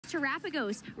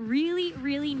Terrapagos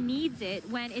really needs it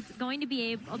when it's going to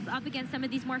be up against some of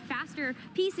these more faster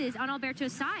pieces on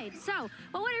Alberto's side. So,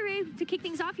 what would I to kick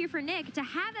things off here for Nick to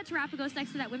have that Terrapagos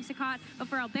next to that Whimsicott, but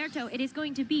for Alberto, it is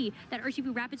going to be that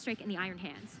Urshifu Rapid Strike in the Iron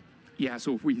Hands. Yeah,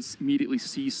 so if we immediately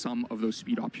see some of those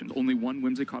speed options, only one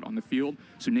Whimsicott on the field,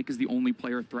 so Nick is the only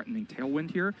player threatening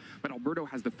Tailwind here, but Alberto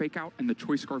has the Fake Out and the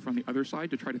Choice Scarf on the other side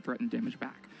to try to threaten damage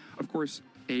back. Of course,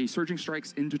 a Surging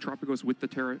Strikes into Terrapagos with the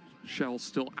Terra Shell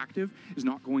still active is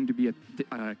not going to be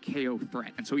a KO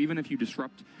threat, and so even if you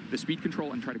disrupt the speed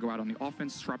control and try to go out on the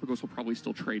offense, Terrapagos will probably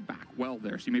still trade back well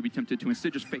there, so you may be tempted to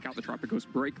instead just Fake Out the Terrapagos,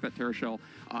 break that Terra Shell,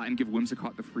 and give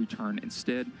Whimsicott the free turn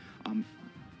instead.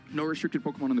 No restricted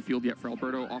Pokemon on the field yet for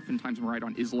Alberto. Oftentimes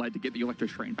Miraidon is led to get the Electric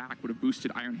Strain back, would have boosted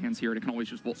Iron Hands here, and it can always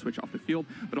just Volt Switch off the field.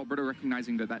 But Alberto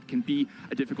recognizing that that can be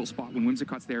a difficult spot when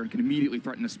Whimsicott's there and can immediately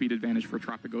threaten a speed advantage for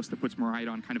Terrapagos that puts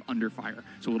Miraidon kind of under fire.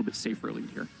 So a little bit safer lead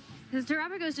here. Because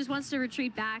Terrapagos just wants to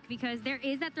retreat back because there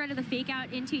is that threat of the Fake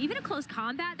Out into even a close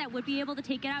combat that would be able to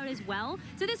take it out as well.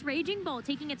 So this Raging Bolt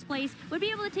taking its place would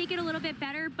be able to take it a little bit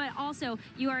better, but also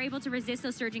you are able to resist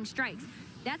those Surging Strikes.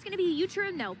 That's going to be a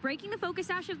U-turn, though. Breaking the Focus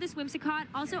Sash of this Whimsicott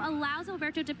also allows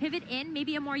Alberto to pivot in,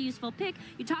 maybe a more useful pick.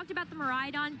 You talked about the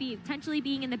Miraidon potentially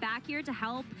being in the back here to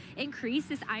help increase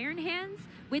this Iron Hands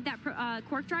with that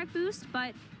Quark Drive boost,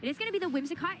 but it is going to be the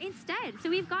Whimsicott instead. So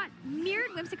we've got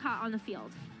mirrored Whimsicott on the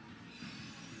field.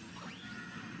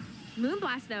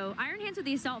 Moonblast, though, Iron Hands with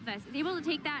the Assault Vest is able to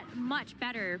take that much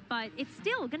better, but it's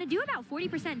still going to do about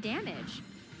 40% damage.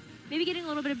 Maybe getting a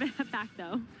little bit of it back,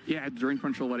 though. Yeah, Drain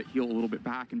Punch will let it heal a little bit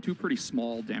back, and two pretty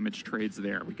small damage trades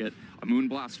there. We get a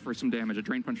Moonblast for some damage, a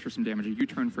Drain Punch for some damage, a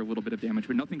U-turn for a little bit of damage,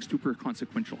 but nothing super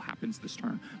consequential happens this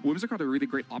turn. Whimsicott a really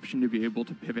great option to be able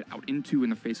to pivot out into in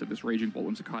the face of this Raging Bolt.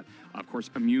 Whimsicott, of course,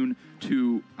 immune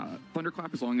to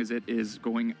Thunderclap as long as it is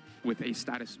going with a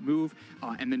status move,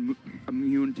 and then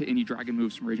immune to any Dragon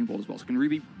moves from Raging Bolt as well. So it can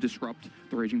really disrupt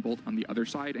the Raging Bolt on the other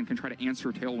side and can try to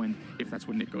answer Tailwind if that's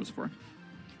what Nick goes for.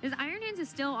 This Iron Hands is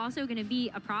still also going to be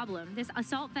a problem. This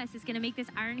Assault Vest is going to make this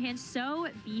Iron Hands so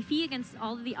beefy against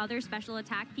all of the other special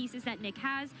attack pieces that Nick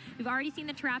has. We've already seen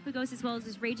the Terrapagos as well as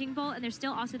this Raging Bolt, and there's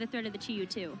still also the threat of the Chi-Yu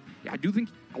too. Yeah, I do think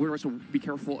we're also be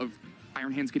careful of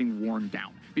Iron Hands getting worn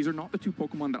down. These are not the two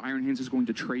Pokemon that Iron Hands is going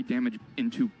to trade damage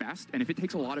into best, and if it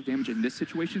takes a lot of damage in this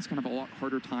situation, it's kind of a lot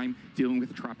harder time dealing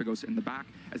with the Terrapagos in the back,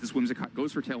 as this Whimsicott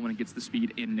goes for Tailwind and gets the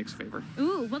speed in Nick's favor.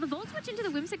 Ooh, well the Volt Switch into the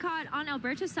Whimsicott on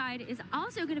Alberto's side is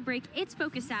also going to break its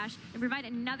Focus Sash and provide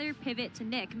another pivot to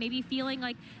Nick, maybe feeling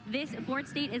like this board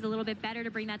state is a little bit better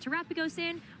to bring that Terrapagos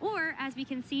in, or as we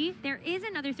can see, there is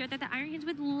another threat that the Iron Hands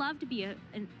would love to be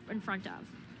in front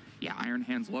of. Yeah, Iron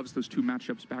Hands loves those two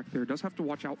matchups back there. Does have to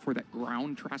watch out for that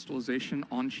ground Terastallization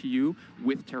on Chi-Yu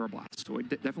with Terra Blast. So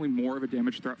definitely more of a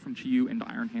damage threat from Chi-Yu into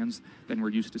Iron Hands than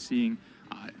we're used to seeing.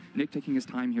 Nick taking his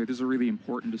time here. This is a really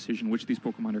important decision, which of these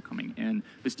Pokemon are coming in.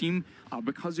 This team,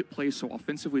 because it plays so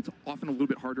offensively, it's often a little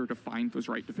bit harder to find those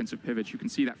right defensive pivots. You can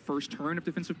see that first turn of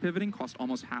defensive pivoting cost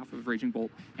almost half of Raging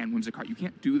Bolt and Whimsicott. You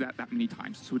can't do that many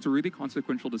times. So it's a really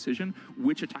consequential decision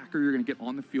which attacker you're going to get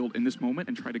on the field in this moment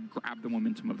and try to grab the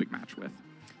momentum of the match with.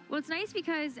 Well, it's nice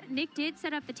because Nick did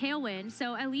set up the Tailwind,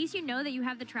 so at least you know that you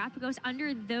have the Terrapagos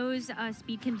under those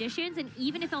speed conditions, and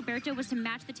even if Alberto was to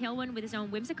match the Tailwind with his own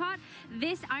Whimsicott,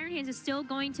 this Iron Hands is still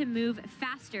going to move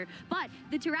faster. But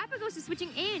the Terrapagos is switching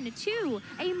in to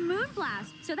a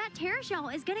Moonblast, so that Terra Shell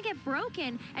is going to get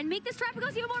broken and make this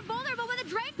Terrapagos even more vulnerable when the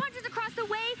Drain punches across the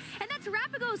way, and that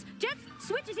Terrapagos just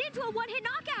switches into a one-hit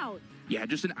knockout. Yeah,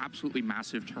 just an absolutely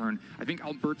massive turn. I think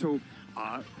Alberto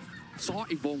saw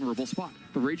a vulnerable spot.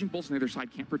 The Raging Bolt on the other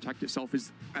side can't protect itself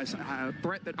as a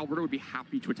threat that Alberto would be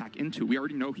happy to attack into. We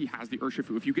already know he has the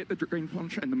Urshifu. If you get the Drain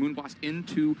Punch and the Moonblast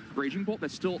into Raging Bolt,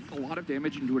 that's still a lot of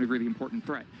damage into a really important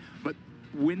threat. But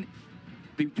when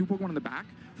the two Pokemon in the back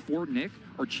for Nick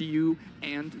are Chi-Yu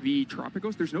and the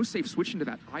Terrapagos, there's no safe switch into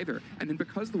that either. And then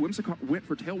because the Whimsicott went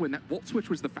for Tailwind, that Volt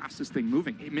Switch was the fastest thing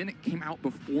moving. It came out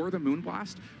before the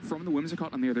Moonblast from the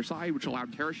Whimsicott on the other side, which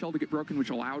allowed Terra Shell to get broken,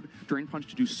 which allowed Drain Punch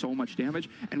to do so much damage,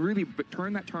 and really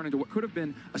turn that turn into what could have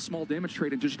been a small damage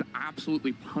trade and just an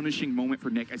absolutely punishing moment for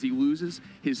Nick as he loses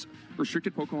his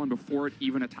restricted Pokemon before it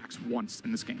even attacks once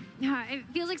in this game. Yeah, it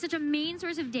feels like such a main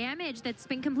source of damage that's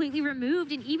been completely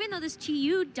removed, and even though this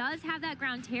Chi-Yu does have that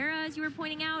ground Terra, as you were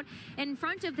pointing out, in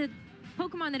front of the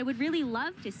Pokemon that it would really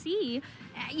love to see,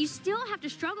 you still have to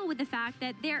struggle with the fact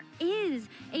that there is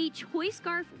a Choice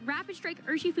Scarf Rapid Strike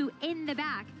Urshifu in the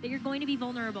back that you're going to be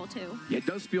vulnerable to. Yeah, it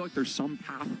does feel like there's some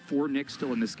path for Nick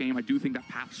still in this game. I do think that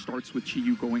path starts with Chi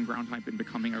Yu going ground type and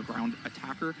becoming a ground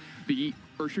attacker. The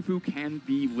Urshifu can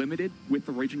be limited with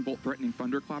the Raging Bolt threatening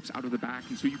Thunderclaps out of the back,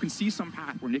 and so you can see some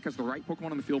path where Nick has the right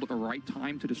Pokemon on the field at the right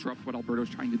time to disrupt what Alberto's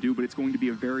trying to do, but it's going to be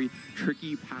a very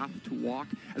tricky path to walk,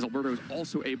 as Alberto is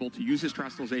also able to use his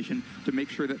Terastallization to make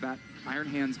sure that that Iron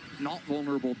Hand's not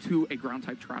vulnerable to a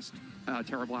ground-type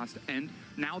Terra Blast, and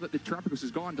now that the Terrapagos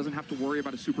is gone, doesn't have to worry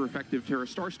about a super effective Terra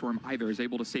Starstorm either, is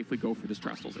able to safely go for this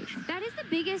Terastallization. That is the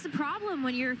biggest problem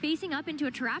when you're facing up into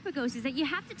a Terrapagos, is that you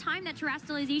have to time that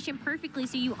Terastallization perfectly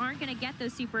so you aren't going to get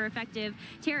those super effective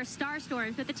Terra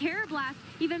Starstorms. But the Terra Blast,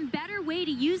 even better way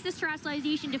to use this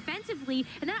Terastallization defensively,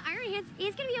 and that Iron Hands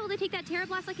is going to be able to take that Terra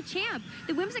Blast like a champ.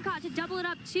 The Whimsicott to double it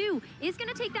up too is going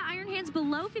to take the Iron Hands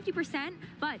below 50%,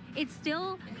 but it's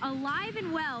still alive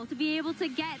and well to be able to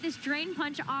get this Drain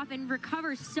Punch off and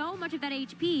recover so much of that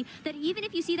HP that even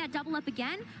if you see that double up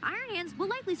again, Iron Hands will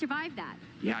likely survive that.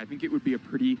 Yeah, I think it would be a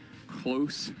pretty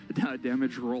close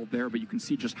damage roll there, but you can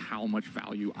see just how much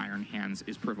value Iron Hands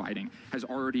is providing. Has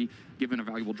already given a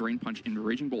valuable Drain Punch into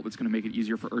Raging Bolt that's going to make it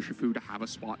easier for Urshifu to have a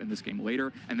spot in this game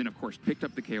later, and then of course picked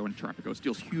up the KO and Terrapagos,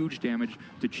 deals huge damage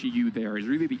to Chi Yu there, is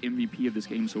really the MVP of this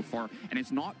game so far, and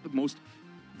it's not the most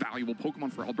valuable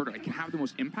Pokemon for Alberto. It can have the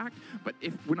most impact, but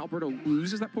when Alberto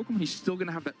loses that Pokemon, he's still going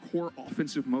to have that core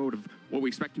offensive mode of what we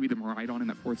expect to be the Miraidon in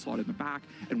that fourth slot in the back,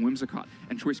 and Whimsicott,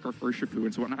 and Choice Scarf Urshifu.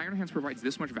 And so when Iron Hands provides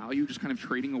this much value, just kind of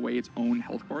trading away its own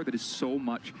health bar that is so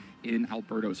much in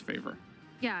Alberto's favor.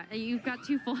 Yeah, you've got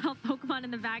two full health Pokemon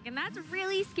in the back, and that's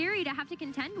really scary to have to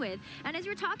contend with. And as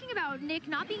you're talking about Nick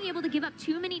not being able to give up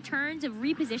too many turns of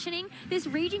repositioning, this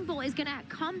Raging Bolt is going to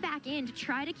come back in to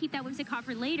try to keep that Whimsicott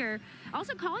for later.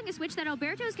 Also calling a switch that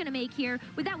Alberto is going to make here,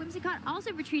 with that Whimsicott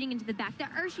also retreating into the back. The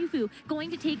Urshifu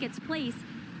going to take its place.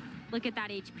 Look at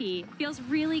that HP. Feels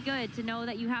really good to know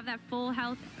that you have that full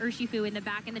health Urshifu in the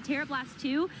back. And the Terra Blast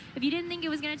too, if you didn't think it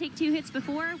was going to take 2 hits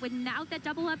before, without that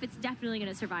double up, it's definitely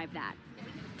going to survive that.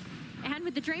 And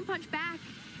with the Drain Punch back,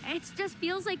 it just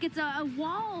feels like it's a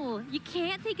wall. You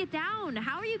can't take it down.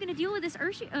 How are you going to deal with this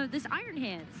this Iron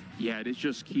Hands? Yeah, it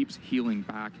just keeps healing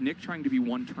back. Nick trying to be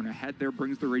one turn ahead there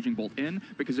brings the Raging Bolt in,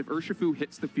 because if Urshifu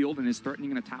hits the field and is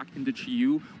threatening an attack into Chi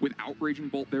Yu without Raging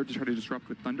Bolt there to try to disrupt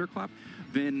with Thunderclap,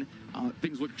 then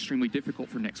things look extremely difficult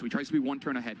for Nick. So he tries to be one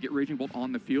turn ahead, get Raging Bolt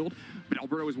on the field, but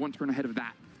Alberto is one turn ahead of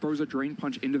that. Throws a Drain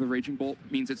Punch into the Raging Bolt,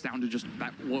 means it's down to just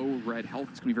that low red health.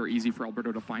 It's going to be very easy for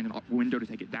Alberto to find a window to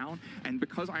take it down. And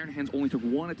because Iron Hands only took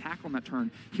one attack on that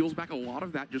turn, heals back a lot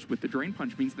of that just with the Drain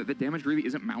Punch, means that the damage really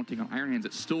isn't mounting on Iron Hands.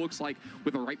 It still looks like,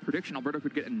 with the right prediction, Alberto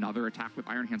could get another attack with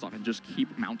Iron Hands off and just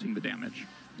keep mounting the damage.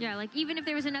 Yeah, like even if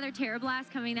there was another Terra Blast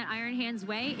coming that Iron Hands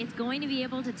way, it's going to be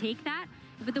able to take that.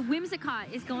 But the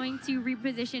Whimsicott is going to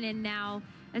reposition in now,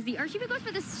 as the Urshifu goes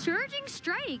for the Surging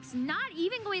Strikes, not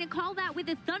even going to call that with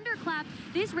a Thunderclap.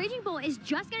 This Raging Bolt is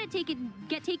just going to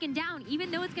get taken down, even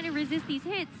though it's going to resist these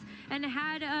hits, and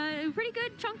had a pretty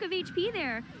good chunk of HP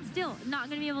there. Still not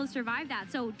going to be able to survive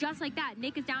that. So just like that,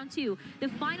 Nick is down to the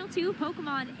final 2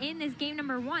 Pokemon in this game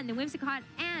number 1, the Whimsicott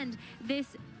and this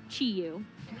Chi Yu.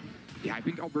 Yeah, I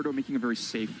think Alberto making a very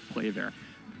safe play there.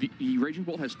 The Raging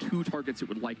Bolt has 2 targets it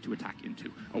would like to attack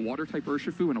into, a Water-type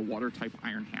Urshifu and a Water-type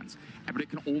Iron Hands. But it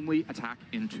can only attack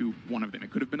into one of them. It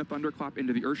could have been a Thunderclap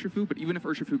into the Urshifu, but even if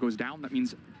Urshifu goes down, that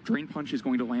means Drain Punch is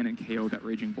going to land and KO that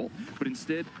Raging Bolt. But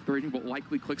instead, the Raging Bolt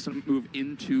likely clicks a move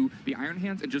into the Iron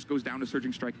Hands and just goes down to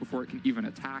Surging Strike before it can even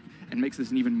attack, and makes this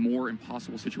an even more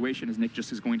impossible situation, as Nick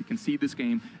just is going to concede this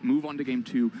game, move on to game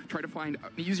 2, try to find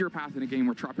an easier path in a game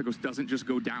where Terrapagos doesn't just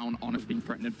go down on us being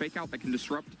threatened, and Fake Out that can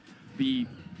disrupt the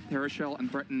Terra Shell and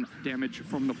threaten damage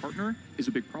from the partner is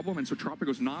a big problem, and so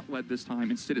Terrapagos not led this time.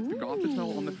 Instead, it's the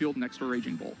Gothitelle on the field next to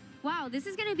Raging Bolt. Wow, this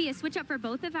is going to be a switch up for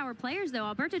both of our players, though.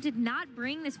 Alberto did not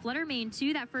bring this Fluttermane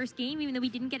to that first game, even though we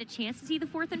didn't get a chance to see the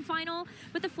 4th and final.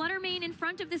 But the Fluttermane in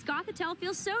front of this Gothitelle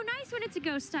feels so nice when it's a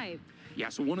Ghost type. Yeah,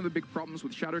 so one of the big problems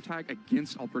with Shadow Tag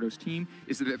against Alberto's team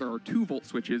is that there are 2 Volt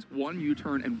switches, 1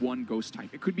 U-turn, and 1 Ghost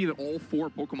type. It could be that all 4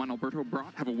 Pokemon Alberto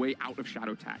brought have a way out of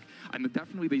Shadow Tag. And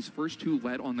definitely these first 2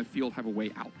 led on the field have a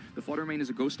way out. The Fluttermane is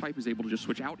a Ghost type, is able to just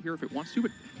switch out here if it wants to,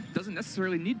 but doesn't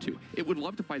necessarily need to. It would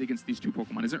love to fight against these 2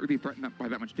 Pokemon. Isn't really threatened by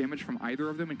that much damage from either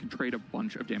of them, and can trade a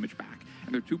bunch of damage back.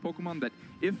 And they're 2 Pokemon that,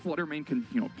 if Fluttermane can,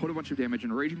 put a bunch of damage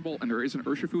in a Raging Bolt and there is an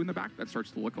Urshifu in the back, that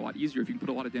starts to look a lot easier. If you can put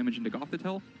a lot of damage into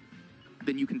Gothitelle,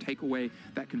 then you can take away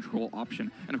that control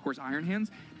option. And of course, Iron Hands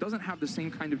doesn't have the same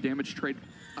kind of damage trade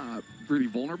really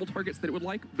vulnerable targets that it would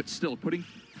like, but still putting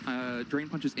Drain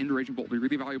Punches into Raging Bolt will be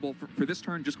really valuable. For this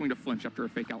turn, just going to flinch after a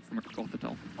fake out from a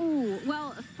Gothitelle. Oh,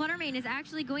 well, Fluttermane is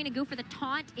actually going to go for the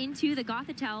taunt into the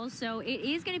Gothitelle, so it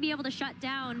is going to be able to shut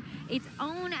down its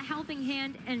own Helping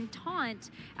Hand and taunt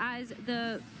as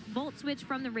the Volt Switch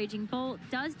from the Raging Bolt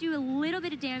does do a little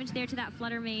bit of damage there to that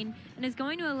Fluttermane and is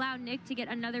going to allow Nick to get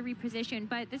another reposition.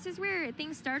 But this is where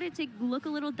things started to look a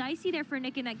little dicey there for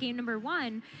Nick in that game number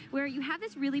 1, where you have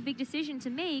this really big decision to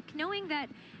make, knowing that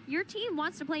your team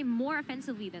wants to play more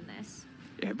offensively than this.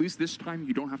 Yeah, at least this time,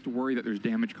 you don't have to worry that there's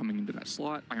damage coming into that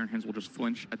slot. Iron Hands will just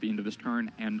flinch at the end of this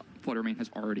turn, and Fluttermane has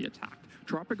already attacked.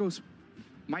 Terapagos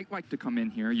might like to come in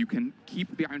here. You can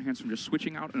keep the Iron Hands from just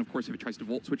switching out, and of course, if it tries to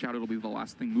Volt Switch out, it'll be the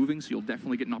last thing moving, so you'll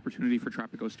definitely get an opportunity for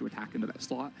Terapagos to attack into that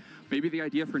slot. Maybe the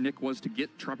idea for Nick was to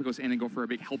get Terapagos in and go for a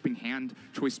big Helping Hand,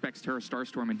 Choice Specs, Terra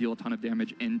Starstorm, and deal a ton of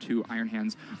damage into Iron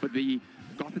Hands, but the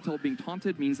Gothitelle being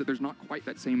taunted means that there's not quite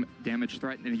that same damage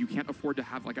threat, and you can't afford to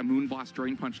have like a Moonblast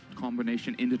Drain Punch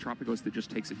combination into Terapagos that just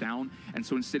takes it down, and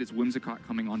so instead it's Whimsicott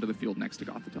coming onto the field next to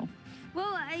Gothitelle.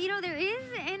 Well, you know, there is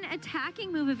an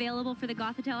attacking move available for the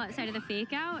Gothitelle outside of the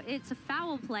fake out. It's a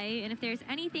foul play, and if there's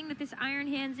anything that this Iron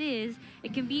Hands is,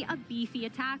 it can be a beefy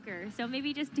attacker. So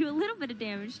maybe just do a little bit of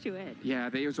damage to it. Yeah,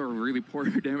 those are really poor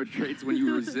damage traits when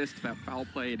you resist that foul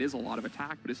play. It is a lot of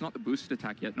attack, but it's not the boosted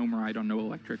attack yet. No Miraidon, no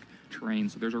electric terrain.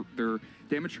 So there are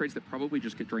damage traits that probably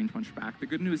just get Drain Punched back. The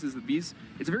good news is that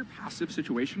it's a very passive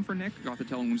situation for Nick.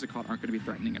 Gothitelle and Whimsicott aren't going to be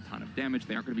threatening a ton of damage.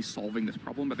 They aren't going to be solving this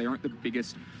problem, but they aren't the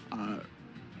biggest,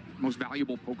 most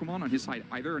valuable Pokemon on his side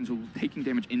either, and so taking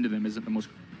damage into them isn't the most,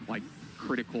 like,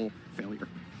 critical failure.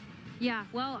 Yeah,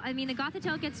 well, I mean, the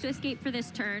Gothitelle gets to escape for this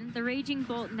turn. The Raging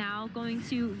Bolt now going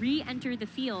to re-enter the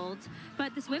field.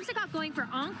 But this Whimsicott going for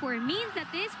Encore means that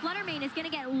this Fluttermane is going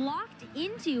to get locked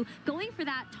into going for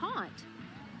that taunt.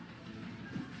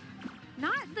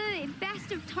 Not the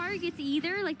best of targets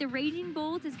either. Like, the Raging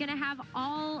Bolt is going to have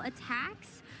all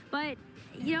attacks, but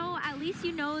you know, at least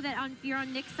you know that if you're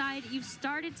on Nick's side, you've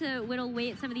started to whittle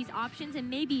away at some of these options and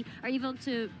maybe are able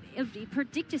to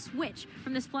predict a switch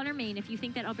from this Fluttermane if you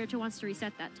think that Alberto wants to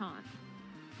reset that taunt.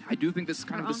 I do think this is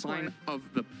kind of the sign of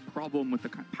the problem with the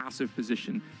passive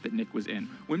position that Nick was in.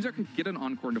 Whimsicott could get an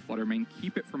Encore into Fluttermane,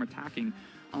 keep it from attacking,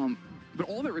 but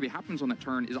all that really happens on that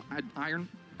turn is Iron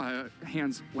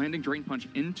Hands landing Drain Punch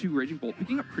into Raging Bolt,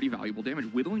 picking up pretty valuable damage.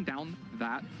 Whittling down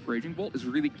that Raging Bolt is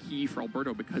really key for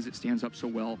Alberto because it stands up so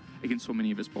well against so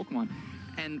many of his Pokemon.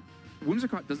 And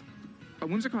Whimsicott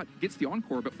gets the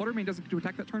Encore, but Fluttermane doesn't get to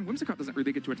attack that turn. Whimsicott doesn't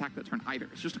really get to attack that turn either.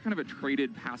 It's just a kind of a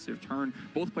traded passive turn.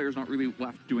 Both players not really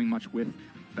left doing much with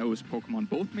those Pokemon.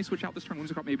 Both may switch out this turn.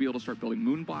 Whimsicott may be able to start building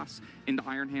Moonblasts into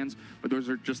Iron Hands, but those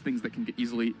are just things that can get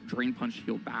easily Drain Punch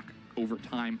healed back over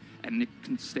time, and Nick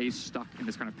can stay stuck in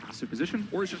this kind of passive position,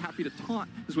 or is just happy to taunt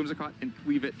his Whimsicott and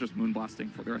leave it just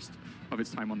Moonblasting for the rest of its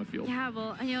time on the field. Yeah,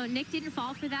 well, you know, Nick didn't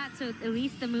fall for that, so at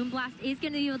least the Moonblast is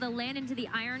going to be able to land into the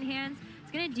Iron Hands.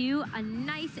 It's going to do a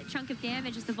nice chunk of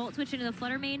damage as the Volt Switch into the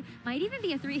Fluttermane. Might even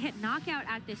be a 3-hit knockout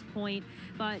at this point,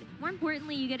 but more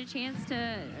importantly, you get a chance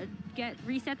to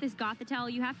reset this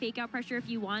Gothitelle. You have Fake Out pressure if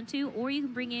you want to, or you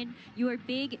can bring in your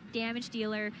big damage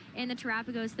dealer in the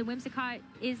Terapagos. The Whimsicott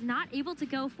is not able to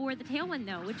go for the Tailwind,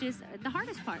 though, which is the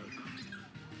hardest part.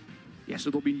 Yeah, so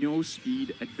there'll be no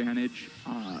speed advantage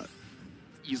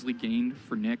easily gained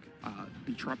for Nick.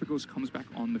 The Terapagos comes back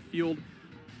on the field.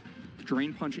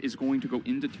 Drain Punch is going to go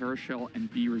into Terra Shell and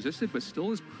be resisted, but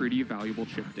still is pretty valuable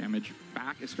chip damage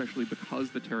back, especially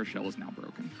because the Terra Shell is now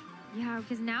broken. Yeah,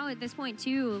 because now at this point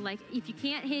too, like if you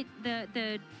can't hit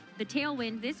the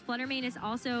Tailwind, this Fluttermane is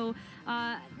also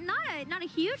not a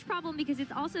huge problem because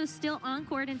it's also still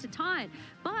encored into Taunt,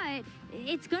 but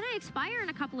it's going to expire in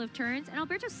a couple of turns, and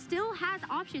Alberto still has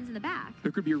options in the back.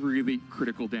 There could be a really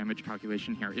critical damage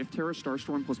calculation here. If Terra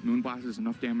Starstorm plus Moonblast is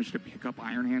enough damage to pick up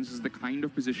Iron Hands, this is the kind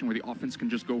of position where the offense can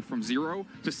just go from 0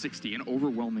 to 60 and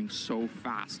overwhelming so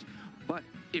fast. But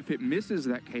if it misses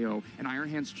that KO and Iron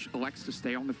Hands elects to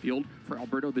stay on the field, for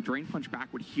Alberto, the Drain Punch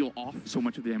back would heal off so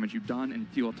much of the damage you've done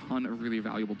and deal a ton of really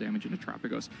valuable damage into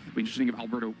Terapagos. It'd be interesting if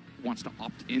Alberto wants to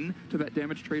opt in to that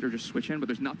damage trade or just switch in, but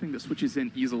there's nothing that switches in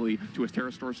easily to a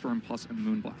Terra Starstorm plus a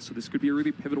Moonblast. So this could be a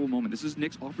really pivotal moment. This is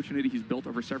Nick's opportunity. He's built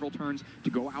over several turns to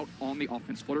go out on the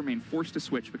offense. Fluttermane forced to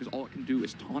switch because all it can do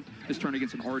is taunt this turn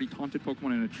against an already taunted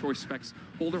Pokemon and a Choice Specs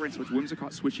holder, and so it's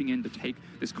Whimsicott switching in to take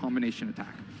this combination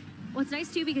attack. Well, it's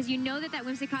nice, too, because you know that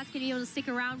Whimsicott's going to be able to stick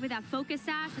around with that Focus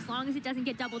Sash. As long as it doesn't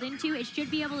get doubled into, it should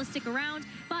be able to stick around.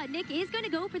 But Nick is going to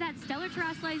go for that Stellar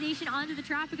Terrestrialization onto the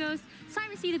Terapagos. It's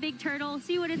time to see the big turtle,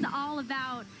 see what it's all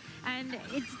about. and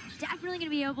it's definitely going to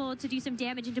be able to do some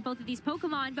damage into both of these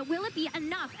Pokemon, but will it be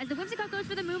enough? As the Whimsicott goes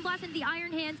for the Moonblast and the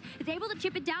Iron Hands, it's able to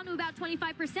chip it down to about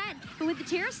 25%, but with the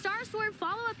Terra Starstorm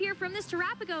follow-up here from this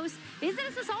Terrapagos, is it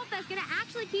a Assault Vest going to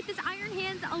actually keep this Iron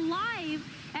Hands alive?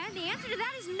 And the answer to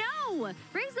that is no!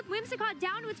 Brings the Whimsicott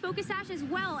down to its Focus Sash as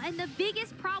well, and the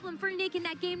biggest problem for Nick in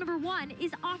that game number 1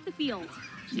 is off the field.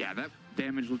 Yeah, that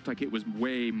damage looked like it was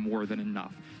way more than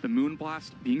enough. The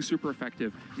Moonblast being super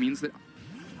effective means that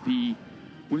the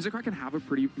Whimsicott can have a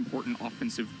pretty important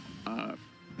offensive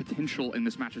potential in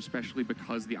this match, especially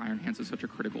because the Iron Hands is such a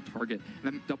critical target.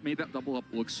 That made that double up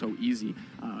look so easy.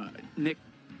 Nick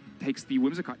takes the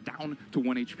Whimsicott down to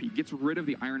 1 HP, gets rid of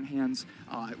the Iron Hands,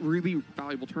 really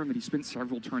valuable turn that he spent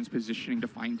several turns positioning to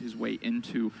find his way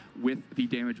into, with the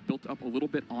damage built up a little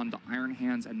bit on the Iron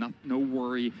Hands, and no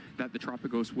worry that the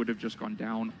Terrapagos would have just gone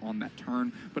down on that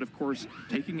turn. But of course,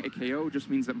 taking a KO just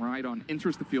means that Miraidon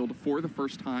enters the field for the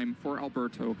first time for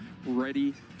Alberto,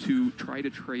 ready to try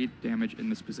to trade damage in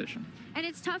this position. And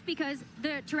it's tough because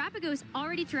the Terrapagos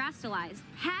already terastallized.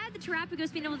 Had the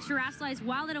Terrapagos been able to terastallize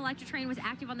while that Electric Terrain was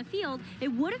active on the field, it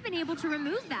would have been able to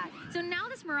remove that. So now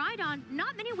this Miraidon,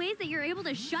 not many ways that you're able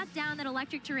to shut down that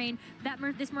Electric Terrain that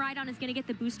this Miraidon is going to get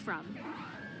the boost from.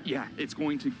 Yeah, it's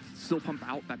going to still pump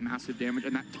out that massive damage,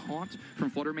 and that taunt from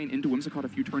Fluttermane into Whimsicott a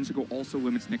few turns ago also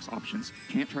limits Nick's options.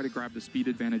 Can't try to grab the speed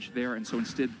advantage there, and so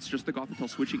instead it's just the Gothitelle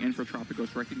switching in for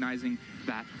Terrapagos, recognizing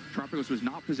that Terrapagos was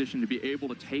not positioned to be able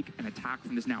to take an attack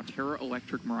from this now Terra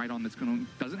Electric Miraidon that's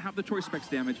doesn't have the choice specs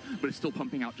damage, but it's still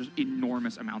pumping out just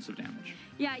enormous amounts of damage.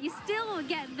 Yeah, you still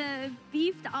get the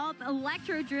beefed up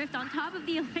Electro Drift on top of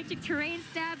the Electric Terrain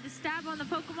stab, the stab on the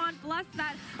Pokemon, plus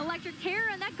that Electric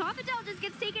Terra, and that Gothitelle just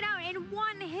gets taken out in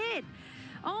one hit.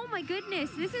 Oh my goodness,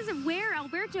 this is where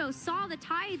Alberto saw the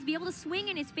tides be able to swing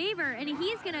in his favor, and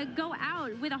he's gonna go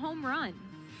out with a home run.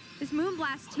 This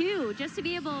Moonblast too, just to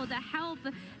be able to help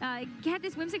get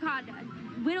this Whimsicott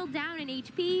whittled down in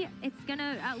HP. It's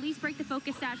gonna at least break the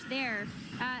Focus Sash there.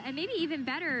 And maybe even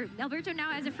better, Alberto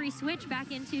now has a free switch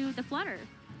back into the Flutter.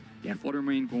 Yeah,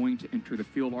 Fluttermane going to enter the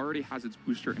field, already has its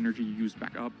booster energy used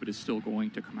back up, but is still going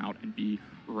to come out and be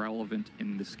relevant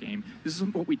in this game. This is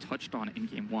what we touched on in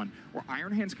Game 1, where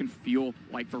Iron Hands can feel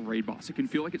like the raid boss. It can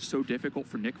feel like it's so difficult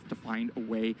for Nick to find a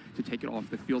way to take it off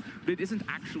the field, but it isn't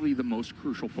actually the most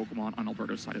crucial Pokemon on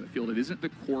Alberto's side of the field. It isn't the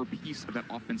core piece of that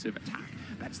offensive attack.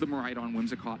 That's the Miraidon,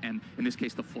 Whimsicott, and in this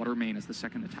case, the Fluttermane as the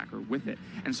second attacker with it.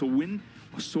 And so when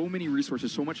so many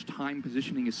resources, so much time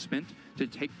positioning is spent to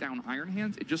take down Iron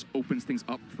Hands, it just opens things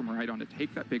up for Miraidon to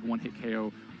take that big one-hit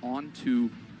KO onto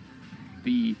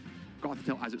the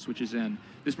Gothitelle as it switches in.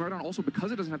 This Miraidon also,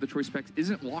 because it doesn't have the choice specs,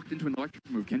 isn't locked into an electric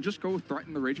move. Can just go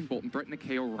threaten the Raging Bolt and threaten a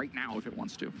KO right now if it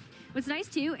wants to. What's nice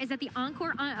too is that the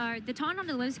Encore, the taunt on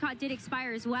the Whimsicott did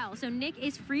expire as well. So Nick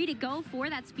is free to go for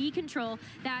that speed control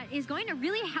that is going to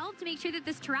really help to make sure that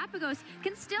this Terrapagos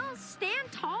can still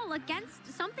stand tall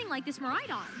against something like this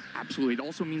Miraidon. Absolutely. It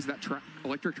also means that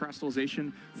electric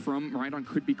terastallization from Miraidon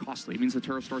could be costly. It means the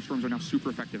Terra Starstorms are now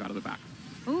super effective out of the back.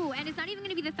 Ooh, and it's not even going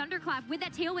to be the Thunderclap. With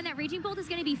that Tailwind, that Raging Bolt is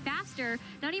going to be faster.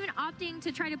 Not even opting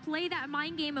to try to play that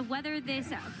mind game of whether this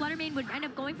Fluttermane would end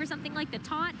up going for something like the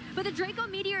taunt. But the Draco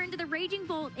Meteor into the Raging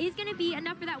Bolt is going to be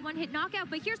enough for that one-hit knockout.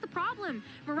 But here's the problem.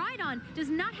 Miraidon does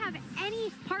not have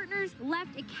any partners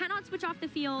left. It cannot switch off the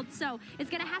field, so it's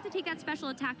going to have to take that special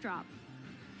attack drop.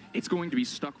 It's going to be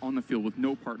stuck on the field with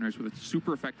no partners, with a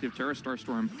super effective Terra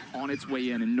Starstorm on its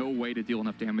way in and no way to deal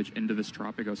enough damage into this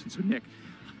Terrapagos. And so Nick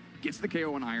gets the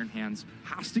KO on Iron Hands,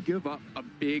 has to give up a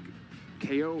big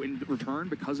KO in return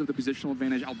because of the positional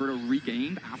advantage Alberto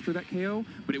regained after that KO,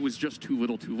 but it was just too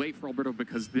little too late for Alberto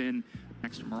because then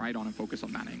next to Miraidon and focus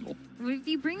on that angle. If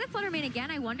you bring the Fluttermane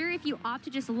again, I wonder if you opt to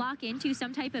just lock into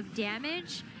some type of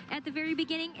damage at the very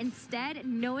beginning instead,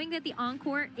 knowing that the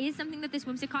Encore is something that this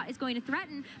Whimsicott is going to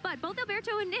threaten. But both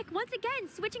Alberto and Nick, once again,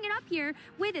 switching it up here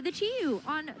with the Chi-Yu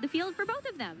on the field for both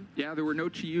of them. Yeah, there were no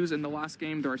Chi-Yus in the last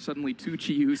game. There are suddenly two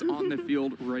Chi-Yus on the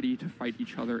field ready to fight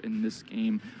each other in this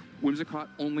game. Whimsicott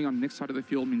only on Nick's side of the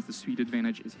field means the speed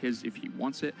advantage is his if he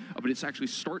wants it, but it actually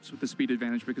starts with the speed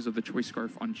advantage because of the Choice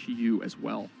Scarf on Chi-Yu as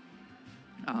well.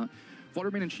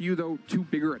 Fluttermane and Chi-Yu, though, two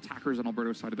bigger attackers on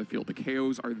Alberto's side of the field. The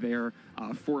KOs are there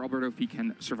for Alberto if he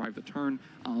can survive the turn.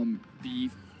 The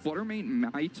Fluttermane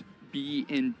might be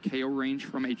in KO range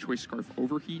from a Choice Scarf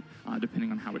Overheat, depending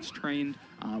on how it's trained,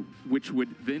 which would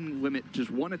then limit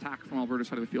just one attack from Alberto's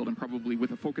side of the field, and probably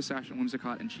with a Focus Sash and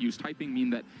Whimsicott and Chi-Yu's typing mean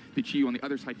that the Chi-Yu on the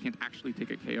other side can't actually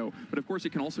take a KO. But of course,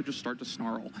 it can also just start to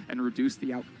snarl and reduce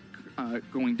the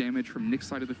outgoing damage from Nick's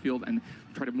side of the field and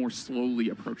try to more slowly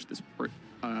approach this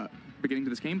beginning to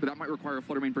this game, but that might require a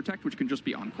Flutter Mane Protect, which can just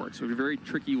be on court. So a very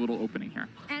tricky little opening here.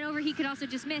 And Overheat could also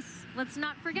just miss. Let's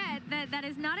not forget that that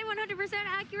is not a 100%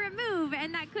 accurate move,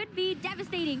 and that could be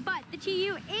devastating. But the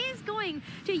Chi-Yu is going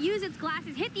to use its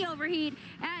glasses, hit the Overheat,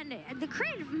 and the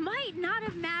crit might not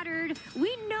have mattered.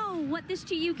 We know what this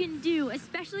Chi-Yu can do,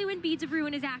 especially when Beads of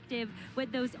Ruin is active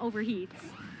with those Overheats.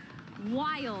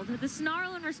 Wild. The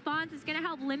Snarl in response is going to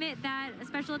help limit that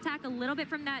special attack a little bit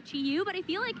from that Chi-Yu, but I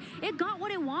feel like it got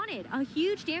what it wanted. A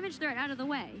huge damage threat out of the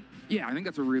way. Yeah, I think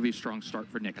that's a really strong start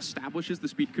for Nick. Establishes the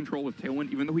speed control with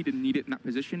Tailwind. Even though he didn't need it in that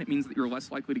position, it means that you're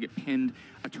less likely to get pinned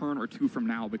a turn or two from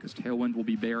now because Tailwind will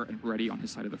be there and ready on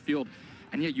his side of the field.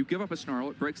 And yeah, you give up a Snarl,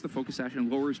 it breaks the Focus Sash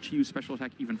and lowers Chi-Yu's special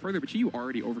attack even further, but Chi-Yu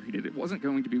already overheated. It wasn't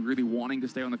going to be really wanting to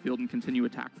stay on the field and continue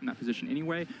attack from that position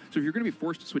anyway. So if you're going to be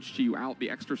forced to switch Chi-Yu out, the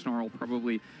extra Snarl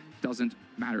probably doesn't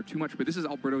matter too much, but this is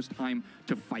Alberto's time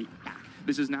to fight back.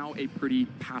 This is now a pretty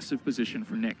passive position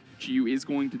for Nick. Chi-Yu is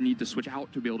going to need to switch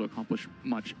out to be able to accomplish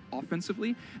much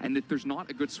offensively, and if there's not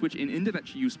a good switch into that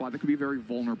Chi-Yu spot, that could be a very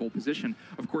vulnerable position.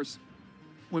 Of course,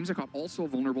 Whimsicott also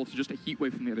vulnerable to just a Heat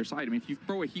Wave from the other side. I mean, if you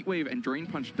throw a Heat Wave and Drain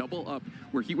Punch double up,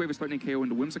 where Heat Wave is threatening KO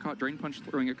into Whimsicott, Drain Punch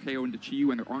throwing a KO into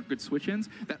Chi-Yu, and there aren't good switch-ins,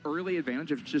 that early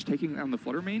advantage of just taking down the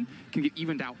Flutter Mane can get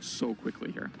evened out so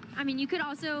quickly here. I mean, you could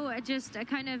also just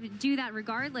kind of do that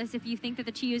regardless if you think that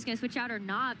the Chi-Yu is going to switch out or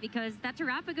not, because that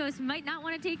Terapagos might not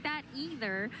want to take that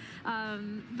either.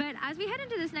 But as we head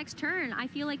into this next turn, I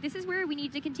feel like this is where we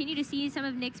need to continue to see some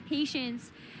of Nick's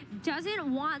patience.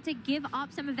 Doesn't want to give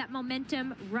up some of that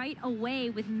momentum right away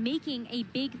with making a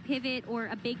big pivot or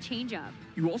a big change up.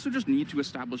 You also just need to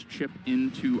establish chip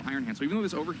into Iron Hand. So even though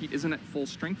this Overheat isn't at full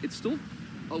strength, it's still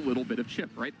a little bit of chip,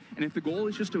 right? And if the goal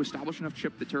is just to establish enough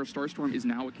chip that Terra Starstorm is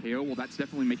now a KO, well, that's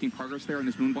definitely making progress there, and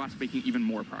this Moonblast making even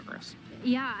more progress.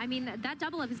 Yeah, I mean, that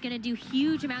double up is going to do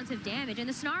huge amounts of damage. And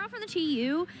the Snarl from the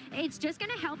Chi-Yu, it's just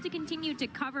going to help to continue to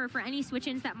cover for any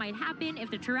switch-ins that might happen. If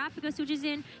the Terapagos switches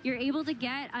in, you're able to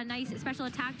get a nice special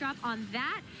attack drop on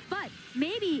that. But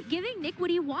maybe giving Nick what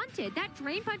he wanted. That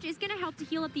Drain Punch is going to help to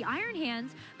heal up the Iron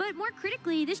Hands. But more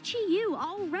critically, this Chi-Yu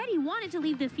already wanted to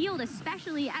leave the field,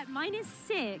 especially at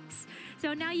 -6.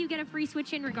 So now you get a free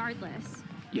switch-in regardless.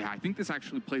 Yeah, I think this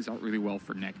actually plays out really well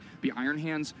for Nick. The Iron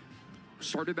Hands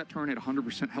started that turn at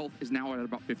 100% health, is now at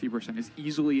about 50%, is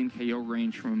easily in KO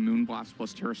range from a Moonblast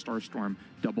plus Terra Starstorm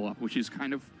double up, which is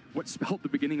kind of what spelled the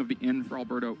beginning of the end for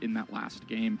Alberto in that last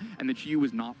game. And the Chi-Yu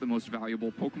was not the most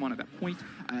valuable Pokemon at that point,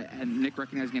 and Nick,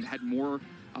 recognizing it, had more,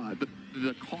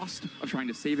 the cost of trying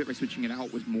to save it by switching it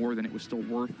out was more than it was still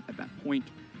worth at that point.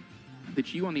 The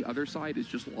Chi-Yu on the other side is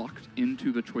just locked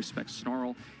into the Choice Spec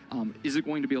Snarl. Is it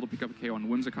going to be able to pick up a KO on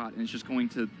Whimsicott, and it's just going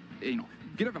to,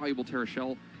 get a valuable Terra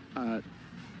Shell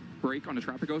break on the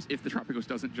Terapagos if the Terapagos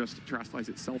doesn't just Terrastallize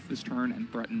itself this turn and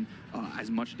threaten as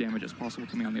much damage as possible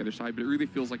coming on the other side. But it really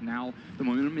feels like now the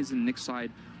momentum is in Nick's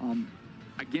side,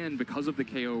 again, because of the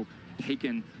KO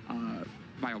taken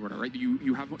by Alberto, right?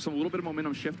 You have a little bit of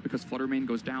momentum shift because Flutter Mane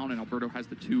goes down and Alberto has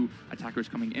the two attackers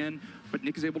coming in, but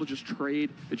Nick is able to just trade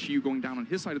the Chi-Yu going down on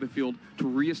his side of the field to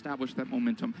reestablish that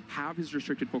momentum, have his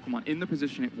restricted Pokemon in the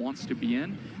position it wants to be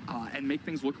in, and make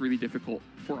things look really difficult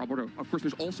for Alberto. Of course,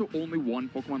 there's also only one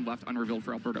Pokemon left unrevealed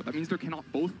for Alberto. That means there cannot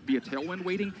both be a Tailwind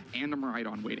waiting and a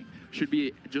Miraidon waiting. Should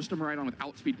be just a Miraidon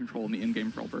without speed control in the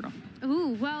in-game for Alberto.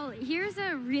 Ooh, well, here's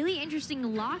a really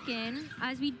interesting lock-in,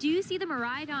 as we do see the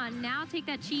Miraidon now take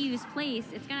that Chi-Yu's place.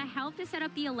 It's going to help to set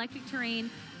up the electric terrain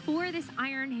for this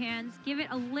Iron Hands, give it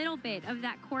a little bit of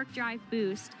that Cork Drive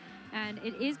boost, and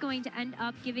it is going to end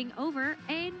up giving over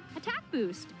an attack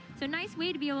boost. So nice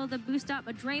way to be able to boost up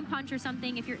a Drain Punch or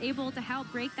something if you're able to help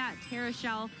break that Terra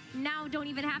Shell. Now don't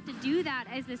even have to do that,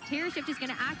 as this Terra Shift is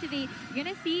going to activate. You're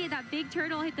going to see that big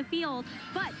turtle hit the field.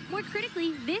 But more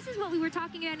critically, this is what we were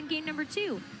talking about in game number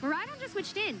 2. Miraidon just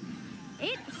switched in.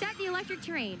 It set the electric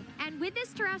terrain, and with this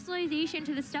terrestrialization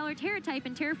to the Stellar Terra type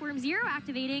and Terraform Zero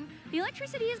activating, the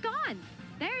electricity is gone.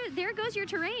 There goes your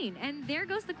terrain, and there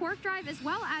goes the Quark Drive as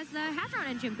well as the Hadron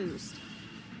Engine boost.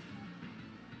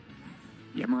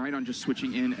 Yeah, Miraidon just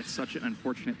switching in at such an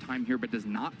unfortunate time here, but does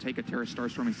not take a Terra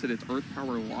Starstorm. Instead, it's Earth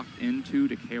Power locked into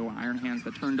to KO Iron Hands.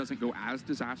 The turn doesn't go as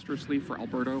disastrously for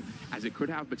Alberto as it could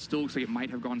have, but still looks like it might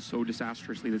have gone so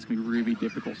disastrously that it's going to be really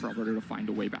difficult for Alberto to find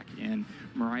a way back in.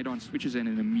 Miraidon switches in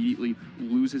and immediately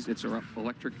loses its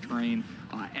electric terrain,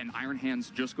 and Iron Hands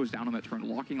just goes down on that turn,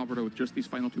 locking Alberto with just these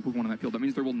final two Pokemon on that field. That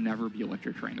means there will never be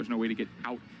electric terrain. There's no way to get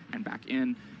out and back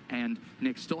in. And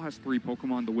Nick still has 3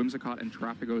 Pokemon, the Whimsicott and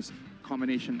Terapagos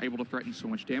combination, able to threaten so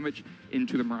much damage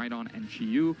into the Miraidon and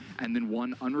Chi-Yu, and then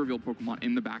 1 unrevealed Pokemon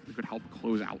in the back that could help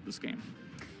close out this game.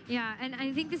 Yeah, and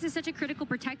I think this is such a critical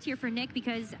protect here for Nick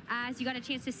because as you got a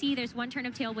chance to see, there's one turn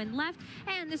of Tailwind left,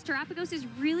 and this Terapagos is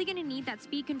really going to need that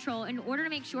speed control in order to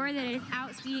make sure that it is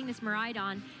outspeeding this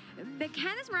Miraidon. But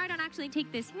can this Miraidon actually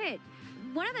take this hit?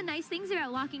 One of the nice things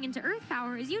about locking into Earth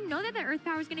Power is you know that the Earth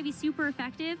Power is going to be super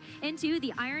effective into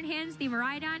the Iron Hands, the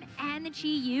Miraidon, and the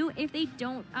Chi-Yu if they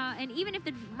don't, and even if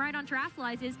the Miraidon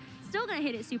terrestrializes, still going to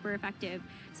hit it super effective.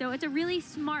 So it's a really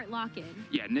smart lock-in.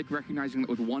 Yeah, Nick recognizing that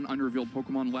with one unrevealed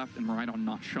Pokemon left and Miraidon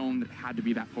not shown, that had to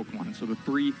be that Pokemon. And so the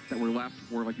three that were left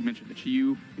were, like you mentioned, the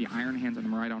Chi-Yu, the Iron Hands, and the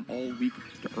Miraidon, all weak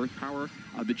to Earth Power.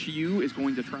 The Chi-Yu is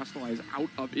going to terrestrialize out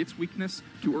of its weakness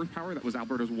to Earth Power. That was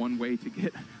Alberto's one way to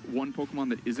get one Pokemon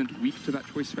that isn't weak to that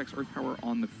Choice Specs Earth Power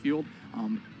on the field.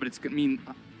 But it's going to mean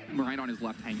Miraidon is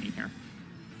left hanging here.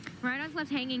 Miraidon's left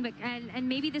hanging, but and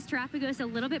maybe this Terapagos a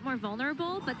little bit more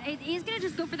vulnerable, but it is going to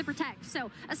just go for the protect.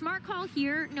 So a smart call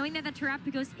here, knowing that the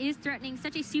Terapagos is threatening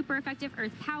such a super effective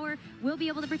Earth Power, will be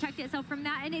able to protect itself from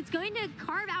that, and it's going to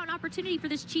carve out an opportunity for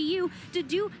this Chi-Yu to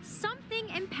do something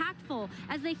impactful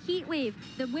as the Heat Wave.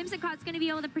 The Whimsicott's going to be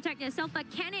able to protect itself,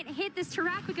 but can it hit this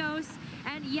Terapagos?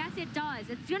 And yes, it does.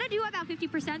 It's going to do about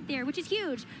 50% there, which is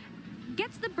huge.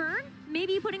 Gets the burn,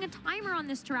 maybe putting a timer on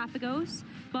this Terapagos,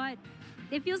 but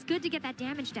it feels good to get that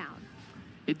damage down.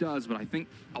 It does, but I think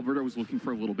Alberto was looking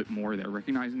for a little bit more there,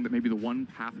 recognizing that maybe the one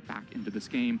path back into this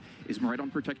game is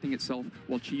Miraidon protecting itself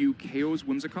while Chi-Yu KOs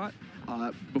Whimsicott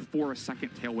before a second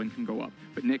Tailwind can go up.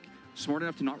 But Nick, smart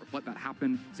enough to not let that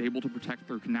happen, is able to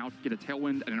protect or can now get a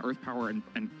Tailwind and an Earth Power and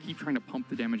keep trying to pump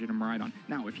the damage into Miraidon.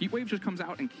 Now, if Heat Wave just comes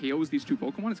out and KOs these two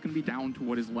Pokemon, it's going to be down to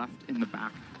what is left in the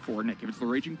back for Nick. If it's the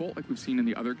Raging Bolt like we've seen in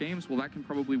the other games, well, that can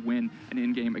probably win an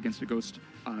in-game against a Ghost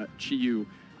Chi-Yu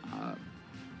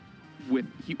with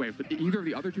Heat Wave. But either of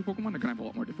the other two Pokemon are going to have a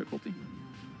lot more difficulty.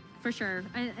 For sure.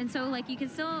 And so, like, you can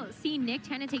still see Nick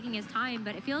kind of taking his time,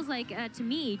 but it feels like, to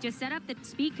me, just set up the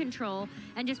speed control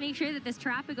and just make sure that this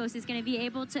Terapagos is going to be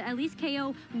able to at least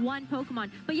KO one Pokemon.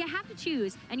 But you have to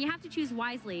choose, and you have to choose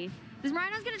wisely. This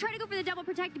Miraidon's going to try to go for the double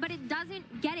protect, but it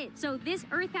doesn't get it. So this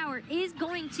Earth Power is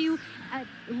going to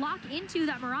lock into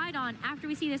that Miraidon after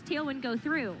we see this Tailwind go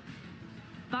through.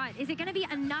 But is it going to be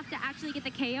enough to actually get the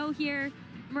KO here?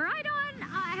 Miraidon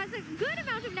has a good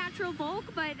amount of natural bulk,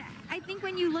 but I think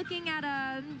when you're looking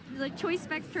at the Choice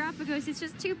Specs Terapagos, it's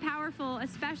just too powerful,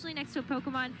 especially next to a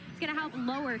Pokemon. It's going to help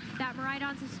lower that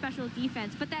Miraidon's special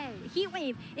defense. But the Heat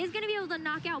Wave is going to be able to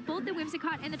knock out both the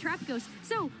Whimsicott and the Terapagos.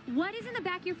 So what is in the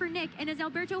back here for Nick, and is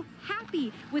Alberto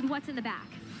happy with what's in the back?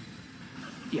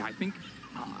 Yeah, I think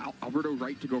Alberto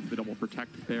right to go for the double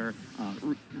protect there.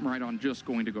 Miraidon just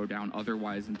going to go down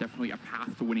otherwise, and definitely a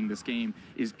path to winning this game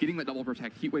is getting the double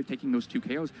protect, Heat Wave taking those two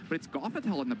KOs, but it's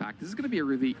Gothitelle in the back. This is going to be a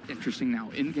really interesting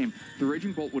now in-game. The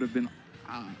Raging Bolt would have been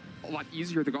a lot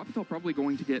easier. The Gothitelle probably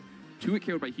going to get 2-hit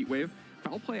KO'd by Heat Wave.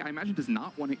 Foul Play, I imagine, does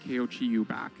not 1-hit KO Chi-Yu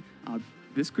back.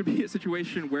 This could be a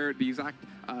situation where the exact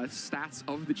stats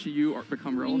of the Chi-Yu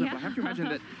become relevant. Yeah. But I have to imagine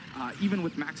that even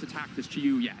with max attack, this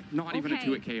Chi-Yu, yeah, not even a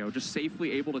 2-hit KO, just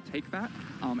safely able to take that.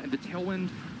 And the Tailwind,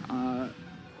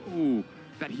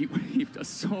 that Heat Wave does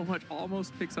so much,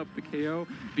 almost picks up the KO.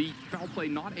 The Foul Play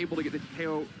not able to get the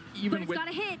KO even with... But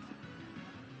it's got a hit.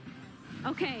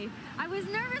 Okay, I was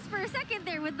nervous for a second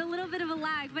there with the little bit of a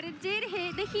lag, but it did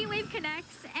hit. The Heat Wave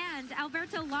connects, and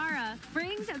Alberto Lara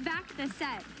brings back the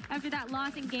set after that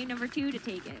loss in game number 2 to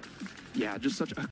take it. Yeah, just such a